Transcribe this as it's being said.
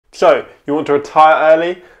So, you want to retire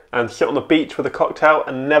early and sit on the beach with a cocktail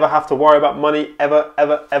and never have to worry about money ever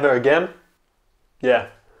again? Yeah,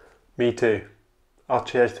 me too. I'll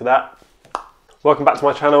cheers to that. Welcome back to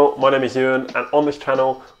my channel. My name is Euan, and on this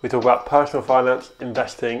channel we talk about personal finance,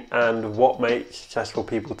 investing and what makes successful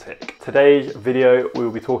people tick. Today's video we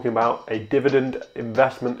will be talking about a dividend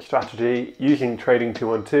investment strategy using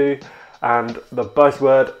Trading212 and the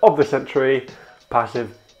buzzword of the century,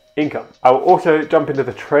 passive income. I will also jump into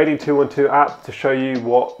the Trading212 app to show you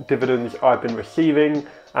what dividends I've been receiving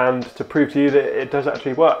and to prove to you that it does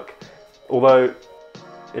actually work. Although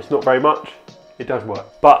it's not very much, it does work.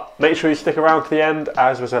 But make sure you stick around to the end,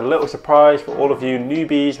 as there's a little surprise for all of you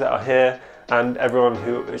newbies that are here and everyone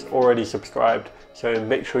who is already subscribed. So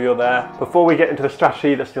make sure you're there. Before we get into the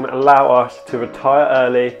strategy that's going to allow us to retire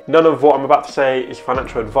early, none of what I'm about to say is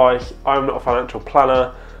financial advice. I'm not a financial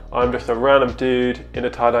planner. I'm just a random dude in a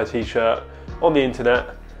tie-dye t-shirt on the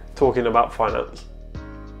internet talking about finance.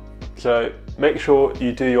 So make sure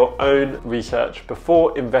you do your own research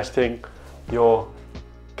before investing your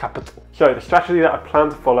capital. So the strategy that I plan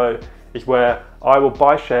to follow is where I will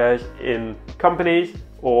buy shares in companies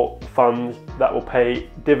or funds that will pay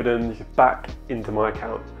dividends back into my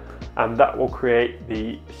account. And that will create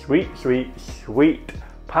the sweet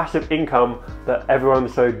passive income that everyone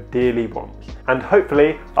so dearly wants. And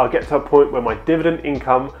hopefully I'll get to a point where my dividend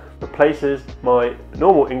income replaces my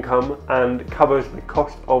normal income and covers the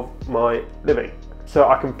cost of my living. So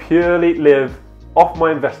I can purely live off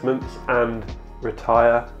my investments and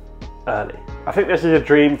retire early. I think this is a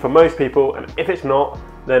dream for most people, and if it's not,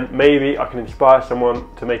 then maybe I can inspire someone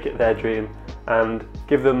to make it their dream and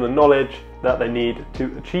give them the knowledge that they need to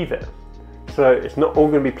achieve it. So it's not all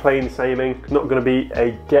going to be plain sailing, it's not going to be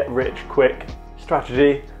a get rich quick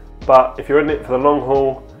strategy, but if you're in it for the long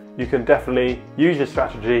haul, you can definitely use this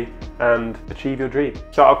strategy and achieve your dream.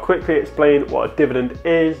 So I'll quickly explain what a dividend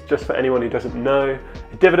is, just for anyone who doesn't know.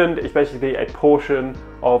 A dividend is basically a portion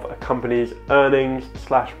of a company's earnings /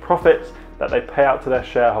 profits that they pay out to their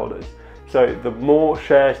shareholders. So the more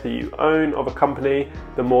shares that you own of a company,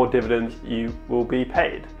 the more dividends you will be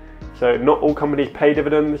paid. So not all companies pay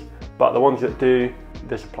dividends, but the ones that do,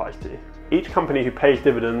 this applies to. Each company who pays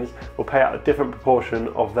dividends will pay out a different proportion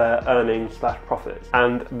of their earnings / profits,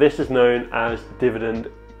 and this is known as dividend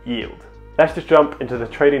yield. Let's just jump into the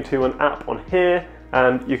Trading212 app on here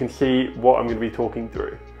and you can see what I'm going to be talking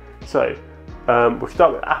through. So we'll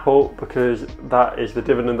start with Apple because that is the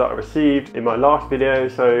dividend that I received in my last video.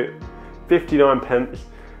 So 59p,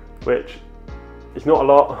 which is not a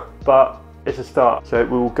lot, but it's a start. So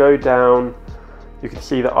we will go down. You can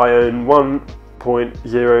see that I own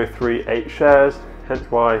 1.038 shares, hence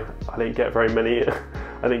why I didn't get very many. I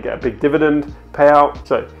didn't get a big dividend payout.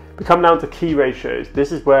 So we come down to key ratios.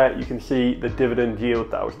 This is where you can see the dividend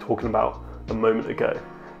yield that I was talking about a moment ago.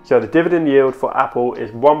 So the dividend yield for Apple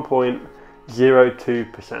is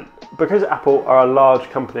 1.02%. Because Apple are a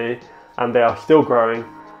large company and they are still growing,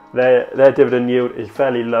 their dividend yield is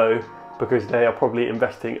fairly low because they are probably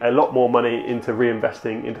investing a lot more money into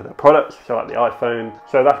reinvesting into their products, so like the iPhone.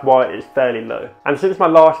 So that's why it's fairly low. And since my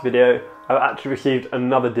last video, I've actually received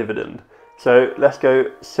another dividend. So let's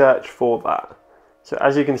go search for that. So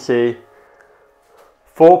as you can see,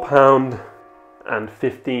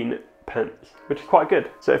 £4.15, which is quite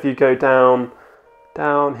good. So if you go down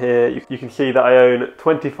here, you can see that I own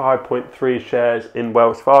 25.3 shares in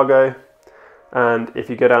Wells Fargo. And if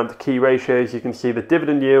you go down to key ratios, you can see the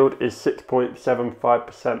dividend yield is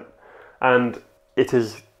 6.75%. And it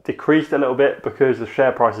has decreased a little bit because the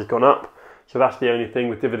share price has gone up. So that's the only thing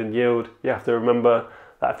with dividend yield. You have to remember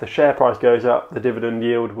that if the share price goes up, the dividend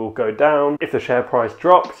yield will go down. If the share price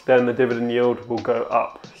drops, then the dividend yield will go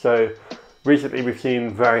up. So recently we've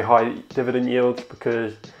seen very high dividend yields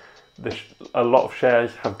because a lot of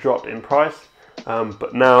shares have dropped in price.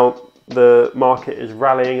 But now the market is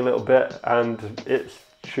rallying a little bit and it's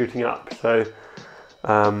shooting up. So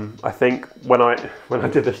I think when I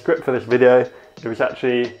did the script for this video, it was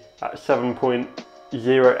actually at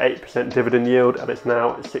 7.08% dividend yield and it's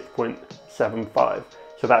now at 6.75.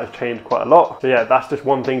 So that has changed quite a lot. So yeah, that's just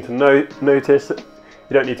one thing to notice.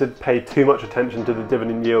 You don't need to pay too much attention to the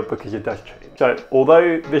dividend yield because it does change. So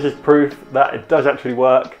although this is proof that it does actually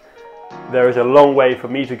work, there is a long way for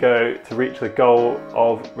me to go to reach the goal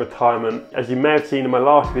of retirement. As you may have seen in my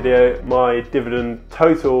last video, my dividend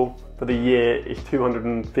total for the year is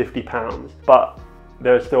 £250, but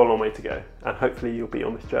there is still a long way to go, and hopefully you'll be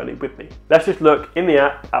on this journey with me. Let's just look in the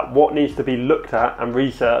app at what needs to be looked at and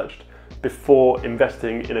researched before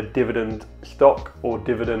investing in a dividend stock or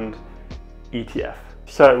dividend ETF.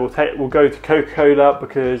 So we'll go to Coca-Cola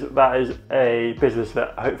because that is a business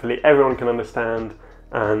that hopefully everyone can understand,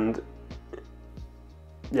 and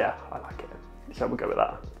yeah, I like it. So we'll go with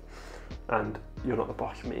that. And you're not the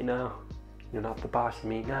boss of me now. You're not the boss of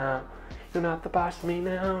me now. You're not the boss of me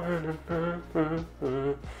now.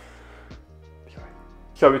 Sorry.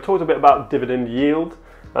 So we talked a bit about dividend yield.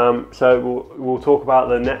 So we'll talk about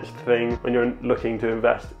the next thing when you're looking to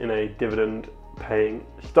invest in a dividend paying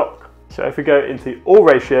stock. So if we go into all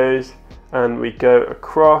ratios and we go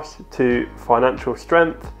across to financial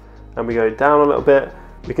strength and we go down a little bit,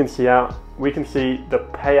 we can see the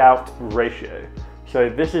payout ratio. So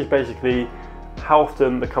this is basically how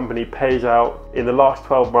often the company pays out in the last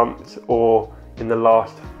 12 months or in the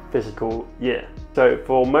last fiscal year. So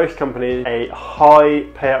for most companies, a high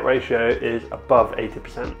payout ratio is above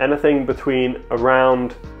 80%. Anything between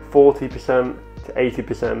around 40% to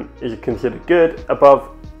 80% is considered good. Above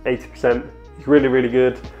 80% is really, really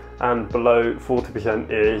good, and below 40%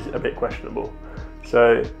 is a bit questionable.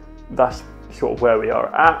 So that's sort of where we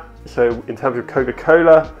are at. So in terms of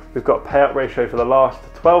Coca-Cola, we've got payout ratio for the last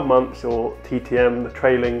 12 months, or TTM, the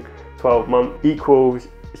trailing 12 months, equals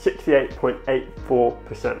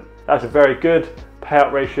 68.84%. That's a very good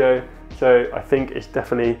payout ratio, so I think it's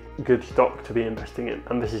definitely good stock to be investing in,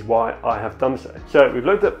 and this is why I have done so. So we've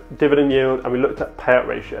looked at dividend yield and we looked at payout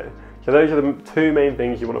ratio. So those are the two main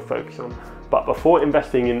things you want to focus on. But before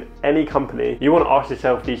investing in any company, you want to ask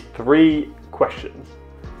yourself these three questions.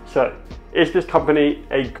 So, is this company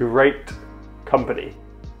a great company?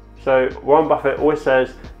 So Warren Buffett always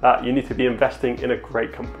says that you need to be investing in a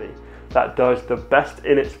great company that does the best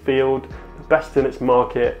in its field, the best in its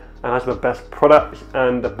market, and has the best products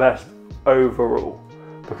and the best overall.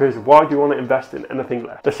 Because why do you want to invest in anything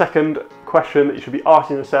less? The second question that you should be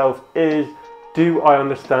asking yourself is, do I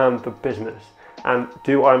understand the business? And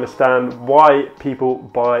do I understand why people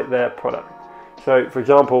buy their product? So for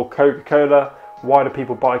example, Coca-Cola, why do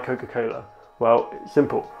people buy Coca-Cola? Well, it's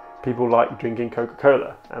simple. People like drinking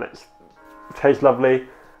Coca-Cola and it tastes lovely,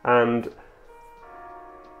 and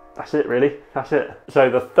that's it really, that's it. So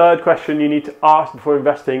the third question you need to ask before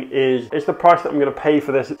investing is the price that I'm going to pay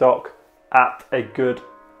for this stock at a good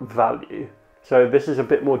value? So this is a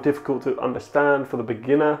bit more difficult to understand for the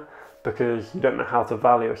beginner because you don't know how to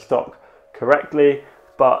value a stock correctly,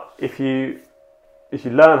 but if you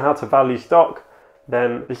learn how to value stock,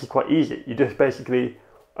 then this is quite easy. You just basically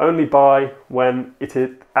only buy when it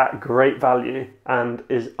is at great value and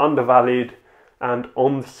is undervalued and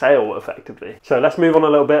on sale effectively. So let's move on a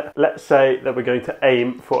little bit. Let's say that we're going to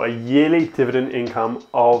aim for a yearly dividend income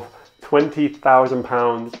of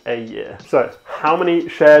 £20,000 a year. So how many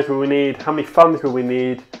shares will we need? How many funds will we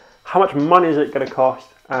need? How much money is it going to cost?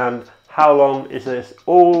 And how long is this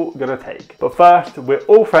all going to take? But first, we're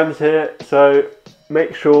all friends here, so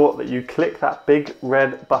make sure that you click that big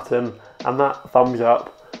red button and that thumbs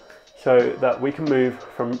up so that we can move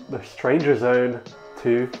from the stranger zone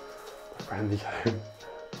to the friendly zone,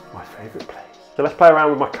 my favourite place. So let's play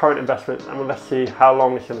around with my current investments and let's see how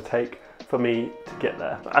long it's going to take for me to get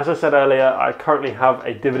there. As I said earlier, I currently have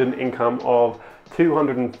a dividend income of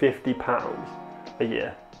 £250 a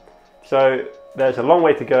year. So there's a long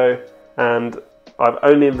way to go, and I've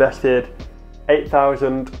only invested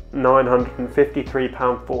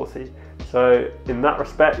 £8,953.40. So in that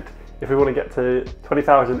respect, if we want to get to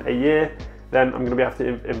 20,000 a year, then I'm going to be able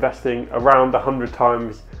to investing around 100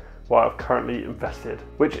 times what I've currently invested,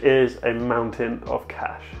 which is a mountain of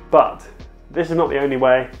cash. But this is not the only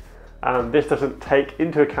way, and this doesn't take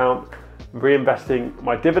into account reinvesting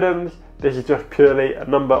my dividends. This is just purely a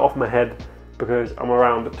number off my head because I'm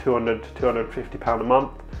around £200 to £250 a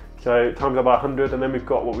month. So times that by 100 and then we've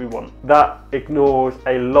got what we want. That ignores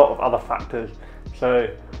a lot of other factors. So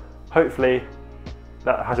hopefully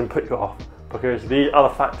that hasn't put you off, because these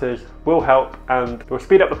other factors will help and will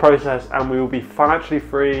speed up the process, and we will be financially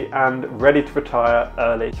free and ready to retire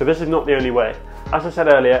early. So this is not the only way. As I said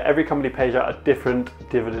earlier, every company pays out a different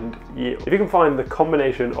dividend yield. If you can find the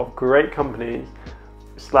combination of great companies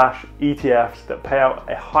 / ETFs that pay out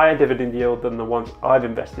a higher dividend yield than the ones I've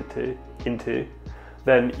invested into,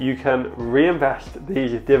 then you can reinvest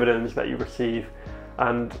these dividends that you receive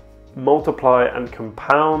and multiply and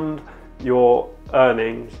compound your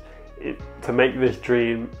earnings to make this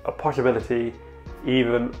dream a possibility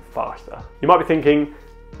even faster. You might be thinking,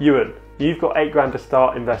 Euan, you've got 8 grand to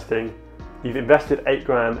start investing. You've invested 8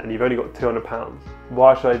 grand and you've only got £200.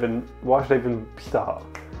 Why should I even start?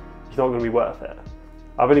 It's not going to be worth it.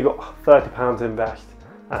 I've only got £30 to invest,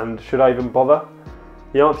 and should I even bother?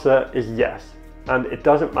 The answer is yes. And it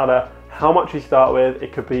doesn't matter how much you start with.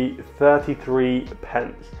 It could be 33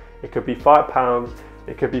 pence. It could be £5.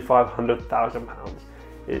 it could be £500,000.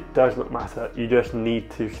 It does not matter, you just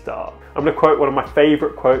need to start. I'm gonna quote one of my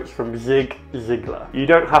favorite quotes from Zig Ziglar. You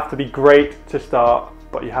don't have to be great to start,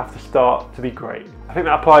 but you have to start to be great. I think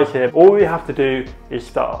that applies here. All you have to do is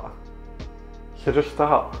start. So just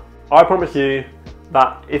start. I promise you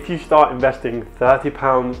that if you start investing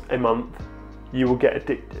 £30 a month, you will get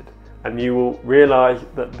addicted and you will realize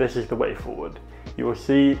that this is the way forward. You will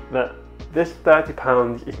see that this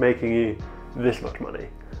 £30 is making you this much money.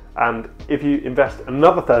 And if you invest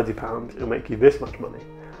another £30, it'll make you this much money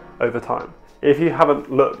over time. If you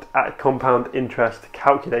haven't looked at a compound interest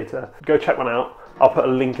calculator, go check one out. I'll put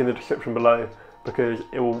a link in the description below because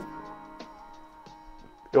it'll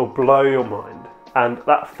blow your mind. And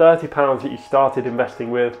that £30 that you started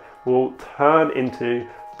investing with will turn into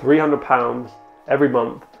 £300 every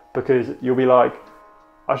month because you'll be like,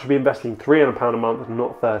 I should be investing £300 a month,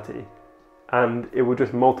 not 30. And it will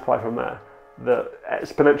just multiply from there. The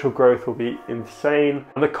exponential growth will be insane.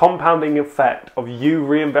 And the compounding effect of you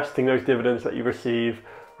reinvesting those dividends that you receive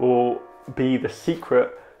will be the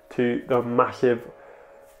secret to the massive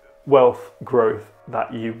wealth growth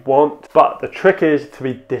that you want. But the trick is to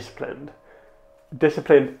be disciplined.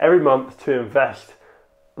 Disciplined every month to invest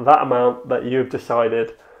that amount that you've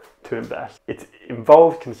decided to invest. It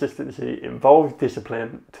involves consistency, it involves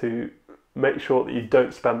discipline to make sure that you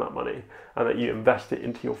don't spend that money and that you invest it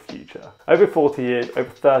into your future. Over 40 years, over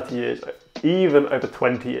 30 years, even over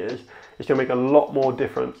 20 years, it's gonna make a lot more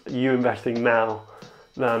difference you investing now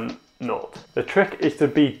than not. The trick is to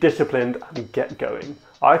be disciplined and get going.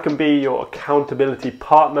 I can be your accountability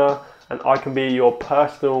partner and I can be your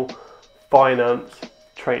personal finance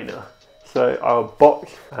trainer. So I'll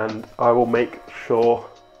box and I will make sure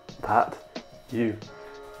that you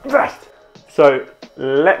invest. So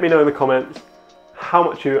let me know in the comments how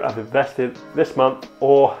much you have invested this month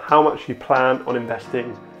or how much you plan on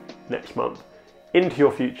investing next month into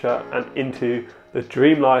your future and into the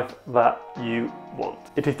dream life that you want.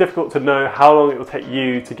 It is difficult to know how long it will take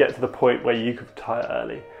you to get to the point where you could retire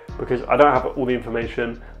early because I don't have all the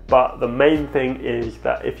information, but the main thing is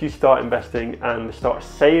that if you start investing and start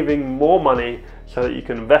saving more money so that you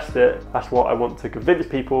can invest it, that's what I want to convince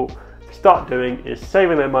people to start doing, is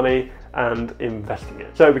saving their money and investing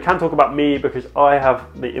it. So we can talk about me because I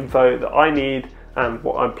have the info that I need and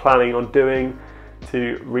what I'm planning on doing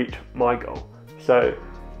to reach my goal. So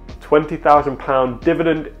 £20,000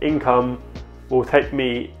 dividend income will take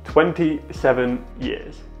me 27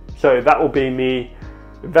 years. So that will be me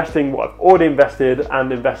investing what I've already invested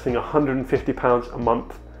and investing £150 a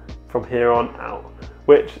month from here on out,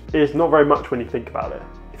 which is not very much when you think about it.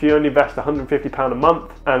 If you only invest £150 a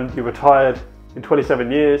month and you're retired in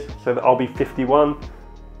 27 years, so that I'll be 51,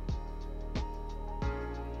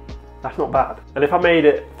 that's not bad. And if I made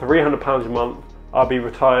it £300 a month, I'll be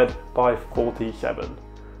retired by 47.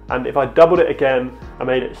 And if I doubled it again, I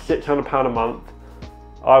made it £600 a month,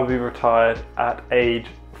 I'll be retired at age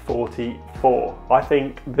 44. I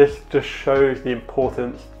think this just shows the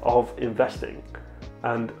importance of investing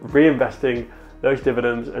and reinvesting those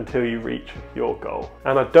dividends until you reach your goal.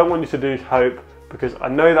 And I don't want you to lose hope because I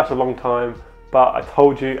know that's a long time, but I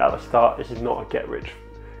told you at the start, this is not a get rich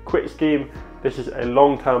quick scheme. This is a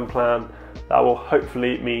long-term plan that will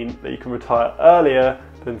hopefully mean that you can retire earlier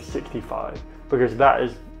than 65, because that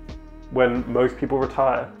is when most people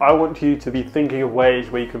retire. I want you to be thinking of ways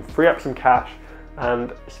where you can free up some cash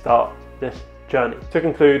and start this journey. To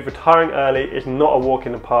conclude, retiring early is not a walk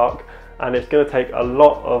in the park, and it's going to take a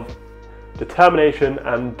lot of determination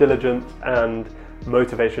and diligence and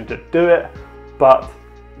motivation to do it, but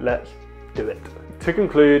let's do it. To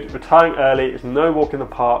conclude, retiring early is no walk in the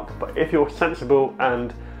park, but if you're sensible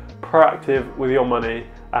and proactive with your money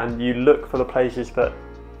and you look for the places that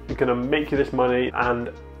are going to make you this money,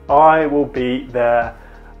 and I will be there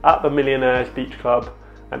at the Millionaires Beach Club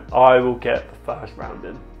and I will get the first round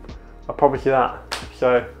in. I promise you that.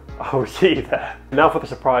 So I will see you there. Now for the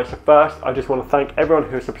surprise. So first, I just want to thank everyone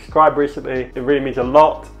who has subscribed recently. It really means a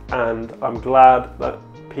lot and I'm glad that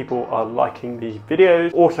people are liking these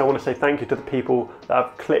videos. Also, I want to say thank you to the people that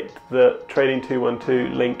have clicked the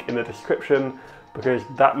Trading212 link in the description, because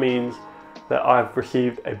that means that I've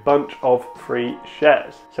received a bunch of free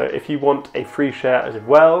shares. So if you want a free share as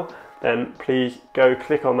well, then please go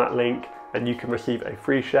click on that link and you can receive a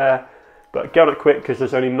free share. But get on it quick because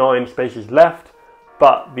there's only 9 spaces left.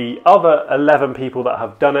 But the other 11 people that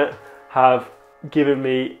have done it have given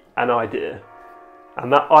me an idea.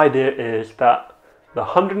 And that idea is that the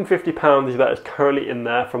 £150 that is currently in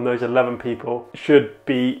there from those 11 people should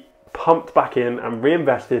be pumped back in and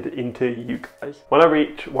reinvested into you guys. When I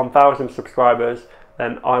reach 1,000 subscribers,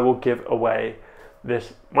 then I will give away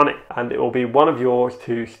this money, and it will be one of yours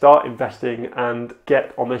to start investing and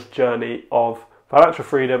get on this journey of financial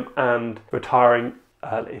freedom and retiring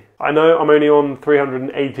early. I know I'm only on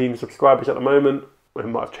 318 subscribers at the moment. It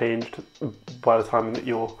might have changed by the time that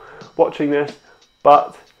you're watching this,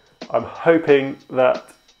 but I'm hoping that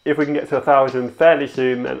if we can get to 1,000 fairly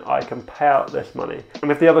soon, then I can pay out this money.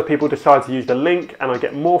 And if the other people decide to use the link and I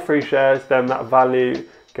get more free shares, then that value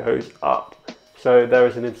goes up. So there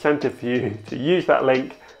is an incentive for you to use that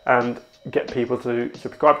link and get people to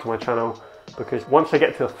subscribe to my channel, because once I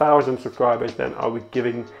get to 1,000 subscribers, then I'll be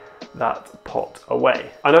giving that pot away.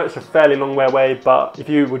 I know it's a fairly long way away, but if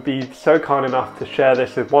you would be so kind enough to share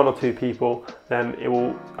this with 1 or 2 people, then it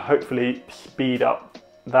will hopefully speed up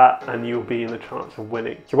that and you'll be in the chance of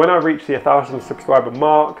winning. So when I reach the 1,000 subscriber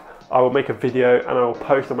mark, I will make a video and I will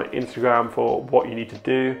post on my Instagram for what you need to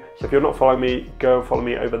do. So if you're not following me, go and follow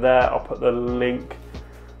me over there. I'll put the link,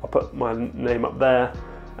 I'll put my name up there.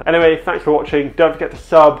 Anyway, thanks for watching. Don't forget to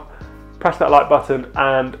sub, press that like button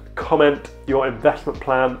and comment your investment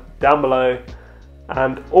plan down below.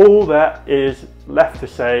 And all that is left to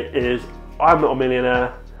say is, I'm not a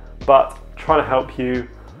millionaire, but trying to help you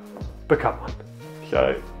become one.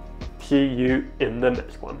 So see you in the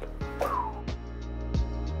next one.